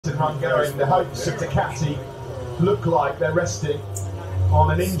run going. The hopes of Ducati look like they're resting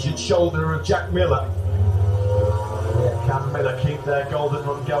on an injured shoulder of Jack Miller. Yeah, can Miller keep their golden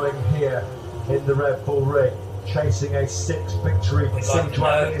run going here in the Red Bull Ring? Chasing a 6th victory.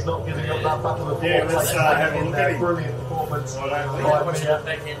 Joan is not giving up that battle of 4 places in their brilliant performance.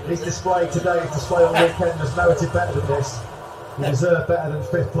 His display today, his display on weekend has merited better than this. He deserved better than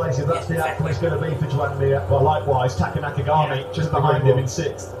 5th place if that's the outcome it's going to be for Joan Mir. Well, likewise, Taka Nakagami just behind him in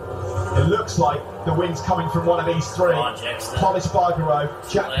 6th. It looks like the win's coming from one of these 3. Pol Espargaro,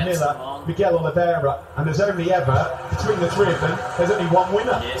 Jack Miller, Miguel Oliveira, and there's only ever, between the 3 of them, there's only one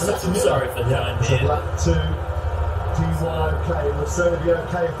winner. And that's Miller. So lap 2. T1 okay, it will certainly be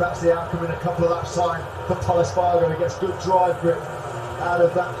okay if that's the outcome in a couple of laps time for Pol Espargaro. He gets good drive grip out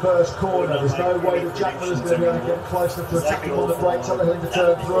of that first corner. There's no way that Jack Miller's going to be able to get close enough to attack him on the brakes on the hill into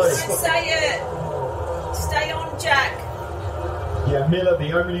turn 3. Say it! Stay on, Jack! Yeah, Miller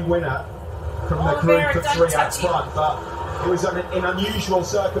the only winner from the group of 3 out front, but it was in unusual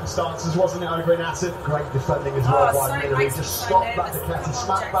circumstances, wasn't it, over in Assen? Great defending as well by Miller. He just stopped that Ducati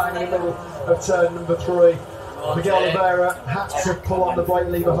smack bang in the middle of turn number 3. Miguel Oliveira had to pull on the brake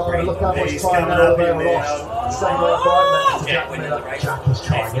lever harder. Look how much time Oliveira lost. Staying right 5 minutes to Jack Miller. Jack is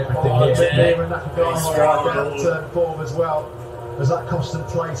trying everything here. Miller and Nakagami right down to turn 4 as well, as that cost them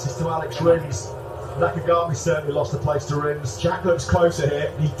places to Alex Rins. Nakagami certainly lost the place to Rins. Jack looks closer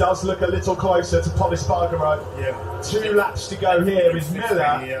here. He does look a little closer to Pol Espargaro. 2 laps to go here. Is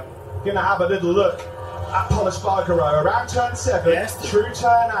Miller going to have a little look at Pol Espargaro around turn 7, through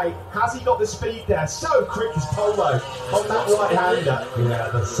turn 8? Has he got the speed there? So quick is Polo on that right-hander. Yeah,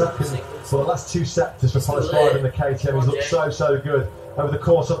 the second, well, that's 2 sectors for Pol Espargaro in the KTM. He's looked so good over the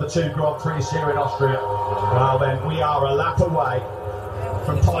course of the 2 Grand Prix here in Austria. Well then, we are a lap away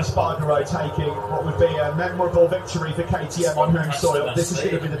from Pol Espargaro taking what would be a memorable victory for KTM on home soil. This is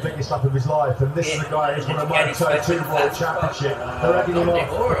going to be the biggest lap of his life, and this is a guy who's won a Moto 2 World Championship. They're egging him off.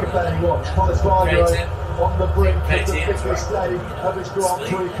 Look at barely watch. Pol Espargaro on the brink of the biggest day of his Grand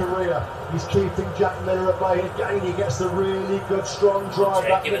Prix career. He's keeping Jack Miller at bay. Again, he gets the really good strong drive.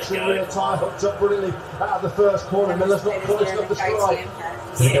 That victory rear tyre hooked up brilliantly out of the first corner. Miller's not close enough to strike.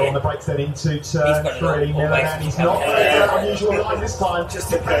 Going to go on the brakes then into turn 3. Miller, and he's not going to unusual line this time.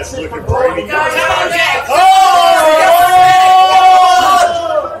 Just a pass it from Brody. Come on, Jack!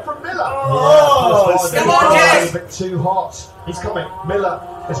 From Miller. Come on, Jack! A bit too hot. He's coming. Miller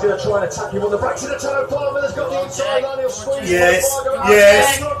is going to try and attack him on the brakes into turn 4. Miller's got the inside line. He'll squeeze. Yes. Go on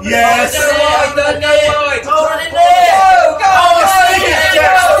in there!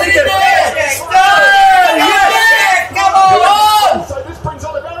 Come on! So this brings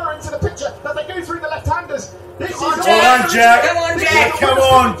Oliveira into the picture as they go through the left-handers. This is Jack! Come on, Jack! Come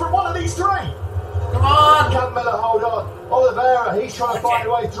on! From one of these 3. Come on! Can Miller hold on? Oliveira, he's trying to find a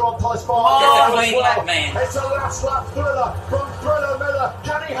way through on Pol Espargaro as well. It's a last lap thriller from Thriller Miller.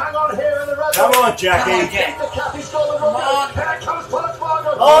 Can he hang on here in the red? Come on, Jackie! The Cathy's got the run. Here comes Pol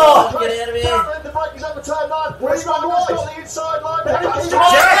Espargaro. Oh! Get out of here! The break is over turn 9. Espargaro's got the inside line. Come on,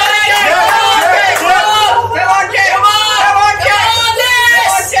 Jack!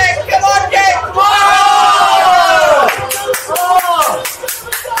 Come on, Jack!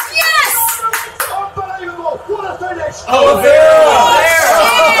 Yes! Unbelievable! What a finish! Well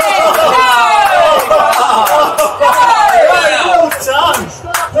done!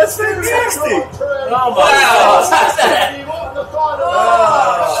 That's fantastic! Oh, wow!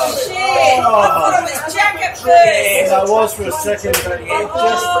 Shit! I thought it was Jack at first! I was for a second, but it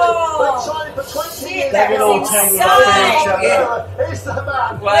just they get all tangled up in each other. He's the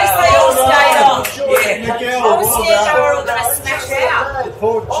man! At least they all stayed on. Miguel, I was scared they were all going to smash out.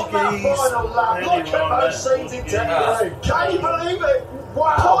 Portuguese. Look at those scenes in Tenerife. Can you believe it?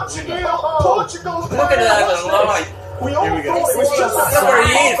 Wow! Portugal's Look at it over the line. We all thought it was just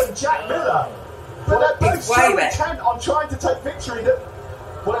Off and Jack Miller. But they're both so intent on trying to take victory that,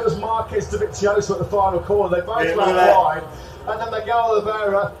 well, it was Marquez de Vicioso at the final corner. They both ran wide, and then Miguel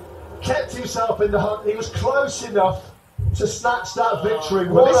Oliveira kept himself in the hunt. He was close enough to snatch that victory.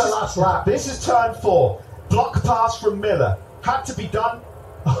 Well, this is last lap. This is turn 4. Block pass from Miller. Had to be done,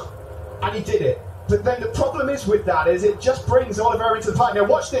 and he did it. But then the problem is with that is it just brings Oliveira into the fight. Now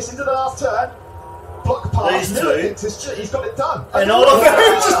watch this, into the last turn. Block pass, Miller thinks he's got it done. And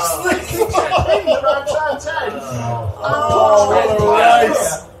Oliveira just around turn 10. And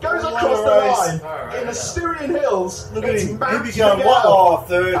goes across the line in the Styrian Hills. Look at him. He'll be going, what?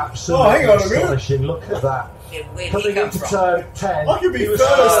 Third. Absolutely hang on a minute. Astonishing. Look at that. Coming into turn 10. I could be first.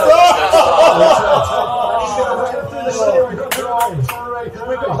 He's going to win through the steering wheel.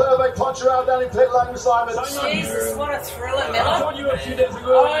 we've got Hervé Poncharal down in pit lane with Simon. Jesus, what a thriller, I Miller. told you a few days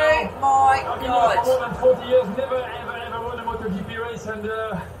ago. Oh my I've been here for God. more than 40 years, never ever won a MotoGP race, and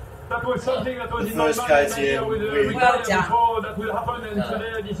that was something that was in my First mind and KTM idea with win. Well Ricardo done. before that will happen, and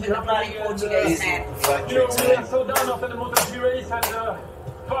today this is The bloody happening. Portuguese man. You know, we are so down after the MotoGP race, and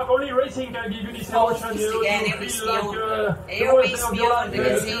fuck, only racing can give you this Oh, emotion, you know, again, to he'll be feel like spilled. the He'll be worst day of your spilled life,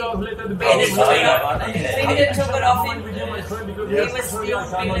 because 2 he- hours later, the Bennett bell took rang. it off. Bennett took it off him. With you, my friend, because He yes, was sorry, spilled,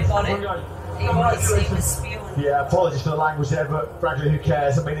 guys, I'm Billy a got it. strong guy. He was spewing. Yeah, apologies for the language there, but frankly, who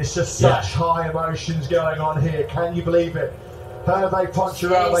cares? I mean, it's just such high emotions going on here. Can you believe it? Hervé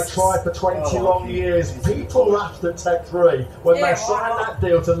Poncharal, they Jesus. tried for 20 long years. People laughed at Tech 3 when Yeah, they signed why that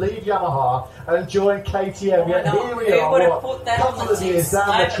deal to leave Yamaha and join KTM. Why Yet not? here we Who are, would have what, put a that on couple the of years team? down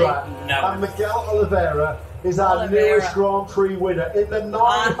the Nobody. track, No. and Miguel Oliveira is our Oliveira. newest Grand Prix winner in the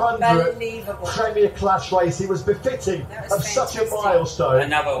 900 Unbelievable. Premier Class race. He was befitting That was of such a fantastic. milestone.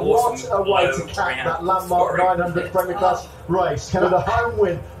 Another What awesome a way low to cap round that landmark scoring. 900 Premier Class race. With a home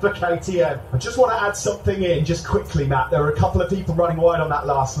win for KTM. I just want to add something in just quickly, Matt. There were a couple of people running wide on that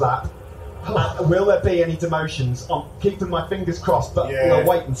last lap. Will there be any demotions? I'm keeping my fingers crossed, but Yeah. we'll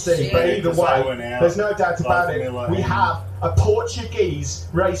wait and see. Yeah. But either Because they way, went out. there's no doubt about Both it. Miller We and- have a Portuguese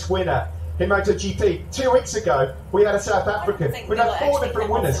race winner in MotoGP. 2 weeks ago, we had a South African. think We've had Miller 4 actually different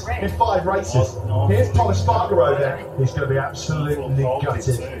came off winners the red. in 5 races. No. Here's Paul Spargaro there. He's going to be absolutely Faulty gutted.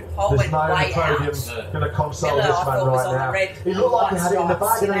 too. Paul There's went no way podium out. going to console Miller, this I man thought, was right on the now. red He looked like he had it in the white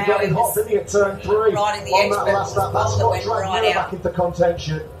bag and then stripes. he got in Now hot, didn't he, at turn 3? Right in the On edge, that but last lap, that's Paul what went dragged right Miller out. back into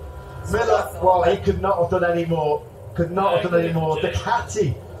contention. Miller, I thought, well, he mate. could not have done any more. Could not have done any more.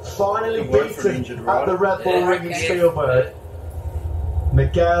 Ducati finally He worked for an beaten injured at the rider. Red Bull Yeah, ring in okay. Spielberg.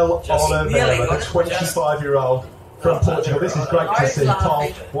 Miguel Just really Oliveira, got the it. 25-year-old from Portugal. This is great to see. Paul,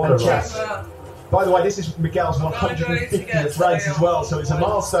 what a chance. By the way, this is Miguel's 150th race as well, so it's a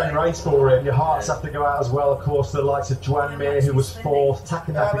milestone race for him. Your hearts have to go out as well, of course, to the likes of Juan Mir, who was 4th,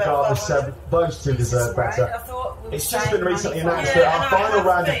 Takanaka Gardner 7th. Those two deserve better. It's just been recently announced that our final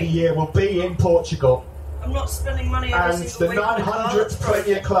round of the year will be in Portugal, I'm not spending money every and the single week on the 900th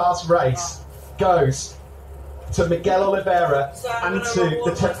Premier Class race goes to Miguel Oliveira and to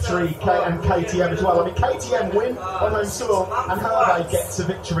the Tech 3 and KTM as well. I mean, KTM win on home soil and Hervé gets a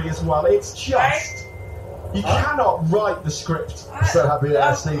victory as well. It's just, you cannot write the script. So happy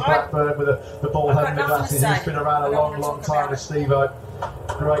there, Steve Blackburn with the ball head and the glasses. He's been around a long, long time with Steve-O.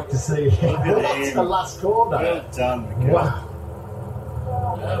 Great to see him. What's the last corner? Well done, Miguel. Wow.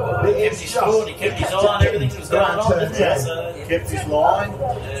 He kept his score, he kept his eye on everything that was going on, didn't he? So, Kept his line.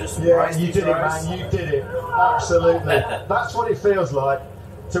 Just Yeah, raced you his did it, race. man. You did it. Absolutely. That's what it feels like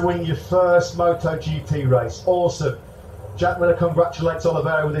to win your first MotoGP race. Awesome. Jack Miller congratulates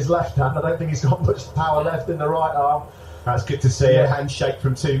Oliveira with his left hand. I don't think he's got much power left in the right arm. That's good to see. A handshake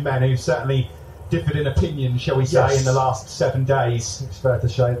from two men who certainly differed in opinion, shall we say, in the last 7 days. It's fair to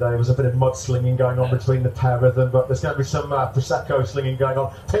say there was a bit of mudslinging going on between the pair of them, but there's going to be some Prosecco slinging going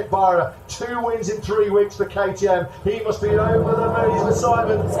on. Pit Byra, 2 wins in 3 weeks for KTM. He must be over the moon. He's with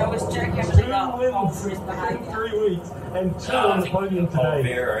Simon. So was Jack actually 2 got wins Paul for his in behaviour? 3 weeks, and 2 I on the think podium Paul today.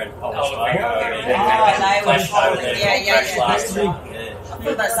 Vera and Paul Oh, Spargo, they were clashed over holding- there, yeah, clashed yeah. last week. Yeah. I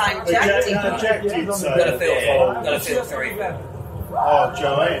thought that same Jack did. Jack did say Gotta feel that. for him. Gotta feel very bad. Oh,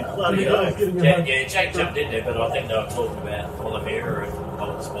 Joanne. Bloody hell. Jack jumped in there, but I think they were talking about Oliveira and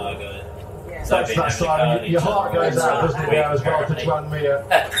Paul Spargo. Yeah. That's Simon. Your heart goes out, doesn't it, there as well to Juan Mir.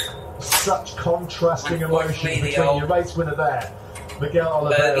 Such contrasting emotion Unfortunately, between your race winner there, Miguel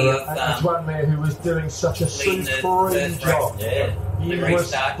Oliveira, and Juan Mir, who was doing such a Leading the supreme first job. race, yeah. He The was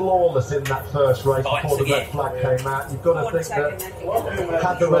restart. flawless in that first race Fights before the red again. flag came out. You've got to think that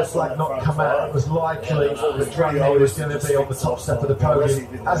had the red flag not come out, it was likely that Juan Mir was going to be on the top step of the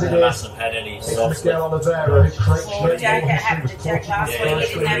podium. As it They is, mustn't have had any it's soft Miguel Oliveira who creates Well, the Jack history happened with to Jack last Portugal. week.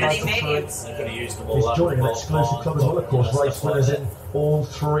 He didn't have any mediums. They could have used them all He's up. joining an All exclusive fine, club as well, of course, stuff race like winners that. in all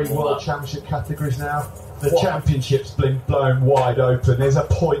 3 All World up. Championship categories now. The championship's been blown wide open. There's a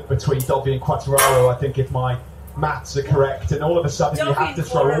point between Dobby and Quattararo, I think, if my maths are correct, and all of a sudden you Dobby have to and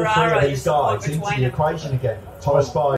throw all 3 of Quartararo these is the point guys into between the them. equation again. Thomas Spy